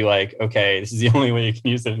going to be like, okay, this is the only way you can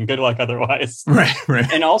use it and good luck otherwise. Right.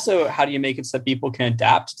 And also, how do you make it so that people can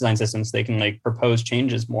adapt design systems so they can like propose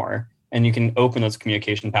changes more and you can open those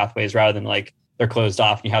communication pathways rather than like they're closed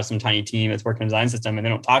off and you have some tiny team that's working on a design system and they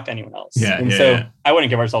don't talk to anyone else. I wouldn't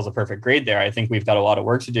give ourselves a perfect grade there. I think we've got a lot of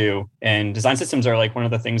work to do. And design systems are like one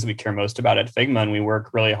of the things we care most about at Figma, and we work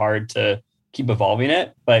really hard to keep evolving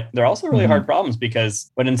it. But they're also really hard problems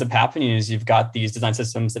because what ends up happening is you've got these design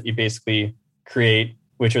systems that you basically create,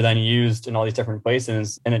 which are then used in all these different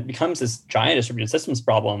places. And it becomes this giant distributed systems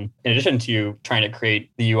problem, in addition to trying to create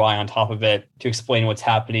the UI on top of it to explain what's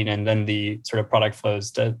happening and then the sort of product flows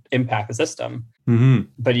to impact the system.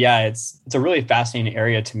 But yeah, it's a really fascinating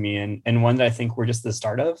area to me and one that I think we're just the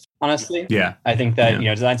start of, honestly. Yeah. I think that,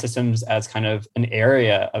 design systems as kind of an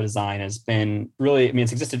area of design has been really,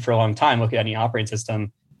 it's existed for a long time. Look at any operating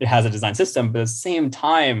system, it has a design system, but at the same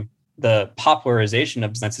time, the popularization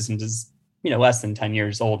of design systems is less than 10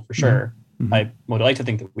 years old for sure. I would like to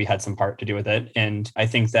think that we had some part to do with it. And I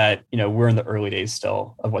think that, we're in the early days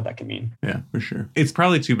still of what that can mean. Yeah, for sure. It's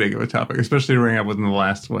probably too big of a topic, especially to bring up within the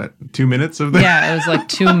last, 2 minutes of that? Yeah, it was like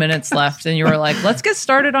 2 minutes left. And you were like, let's get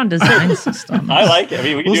started on design systems. I like it. I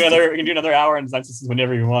mean, we can do another hour on design systems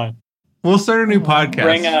whenever you want. We'll start a new podcast.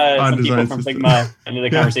 Bring on some people from systems. Figma into the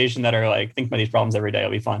conversation that are like, think about these problems every day. It'll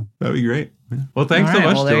be fun. That'd be great. Yeah. Well, thanks so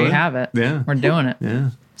much, Well, there you have it. Yeah. We're doing it. Yeah.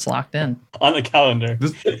 It's locked in. On the calendar.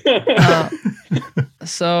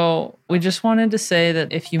 So we just wanted to say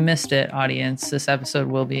that if you missed it, audience, this episode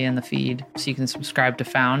will be in the feed. So you can subscribe to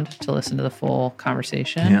Found to listen to the full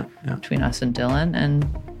conversation between us and Dylan. And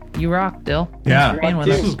you rock, Dill. Yeah. Being with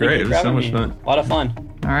This us. was great. It was so much fun. A lot of fun.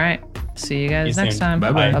 All right. See you guys See you next soon. time.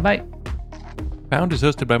 Bye-bye. Bye-bye. Found is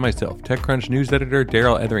hosted by myself, TechCrunch news editor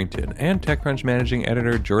Daryl Etherington, and TechCrunch managing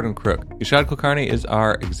editor Jordan Crook. Yashad Kulkarni is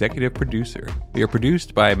our executive producer. We are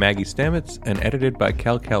produced by Maggie Stamets and edited by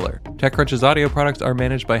Kel Keller. TechCrunch's audio products are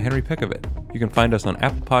managed by Henry Pickavet. You can find us on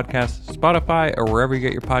Apple Podcasts, Spotify, or wherever you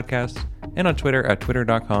get your podcasts, and on Twitter at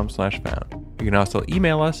twitter.com/found. You can also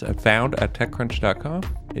email us at found@techcrunch.com,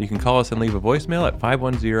 and you can call us and leave a voicemail at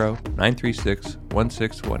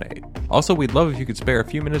 510-936-1618. Also, we'd love if you could spare a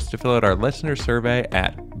few minutes to fill out our listener survey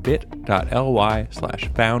at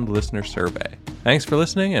bit.ly/foundlistenersurvey. Thanks for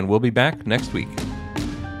listening, and we'll be back next week.